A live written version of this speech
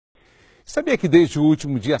Sabia que desde o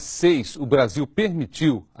último dia 6 o Brasil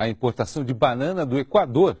permitiu a importação de banana do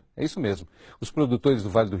Equador? É isso mesmo. Os produtores do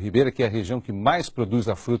Vale do Ribeira, que é a região que mais produz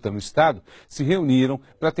a fruta no estado, se reuniram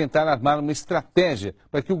para tentar armar uma estratégia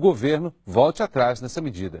para que o governo volte atrás nessa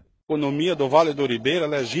medida. A economia do Vale do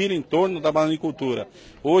Ribeira gira em torno da bananicultura.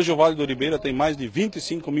 Hoje o Vale do Ribeira tem mais de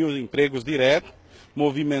 25 mil empregos diretos,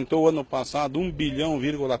 movimentou ano passado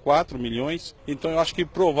 1,4 bilhão. Então eu acho que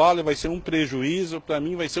para o Vale vai ser um prejuízo, para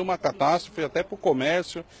mim vai ser uma catástrofe até para o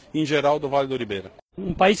comércio em geral do Vale do Ribeira.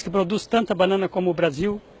 Um país que produz tanta banana como o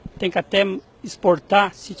Brasil tem que até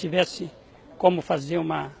exportar, se tivesse como fazer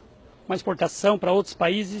uma exportação para outros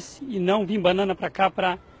países e não vir banana para cá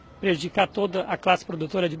para prejudicar toda a classe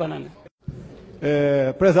produtora de banana.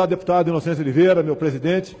 Prezado deputado Inocêncio Oliveira, meu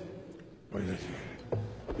presidente,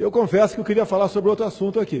 eu confesso que eu queria falar sobre outro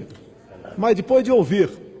assunto aqui, mas depois de ouvir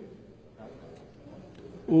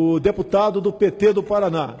o deputado do PT do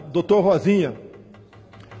Paraná, doutor Rosinha,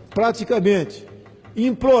 praticamente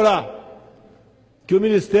implorar que o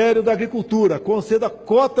Ministério da Agricultura conceda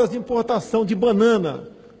cotas de importação de banana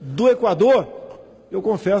do Equador, eu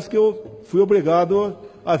confesso que eu fui obrigado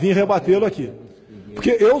a vir rebatê-lo aqui.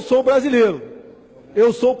 Porque eu sou brasileiro,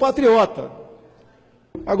 eu sou patriota.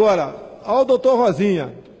 Agora, ao doutor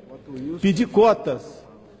Rosinha pedir cotas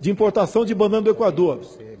de importação de banana do Equador,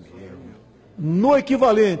 no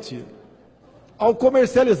equivalente ao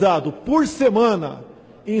comercializado por semana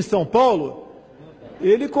em São Paulo,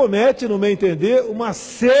 ele comete, no meu entender, uma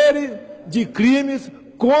série de crimes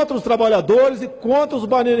contra os trabalhadores e contra os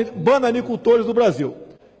bananicultores do Brasil.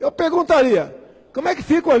 Eu perguntaria, como é que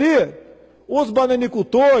ficam ali os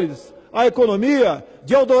bananicultores, a economia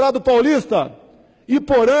de Eldorado Paulista,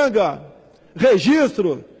 Iporanga,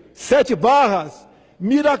 Registro, Sete Barras,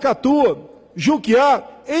 Miracatu, Juquiá,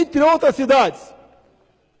 entre outras cidades?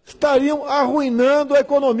 Estariam arruinando a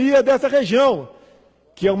economia dessa região,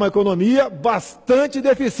 que é uma economia bastante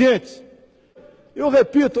deficiente. Eu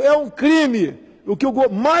repito, é um crime,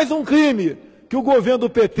 mais um crime que o governo do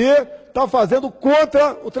PT está fazendo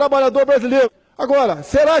contra o trabalhador brasileiro. Agora,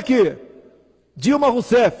 será que Dilma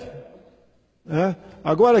Rousseff,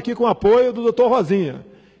 agora aqui com o apoio do doutor Rosinha,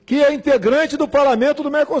 que é integrante do Parlamento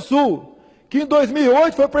do Mercosul, que em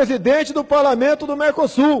 2008 foi presidente do Parlamento do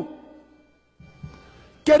Mercosul,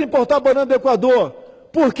 quer importar banana do Equador,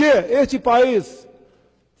 porque este país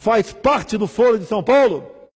faz parte do Foro de São Paulo?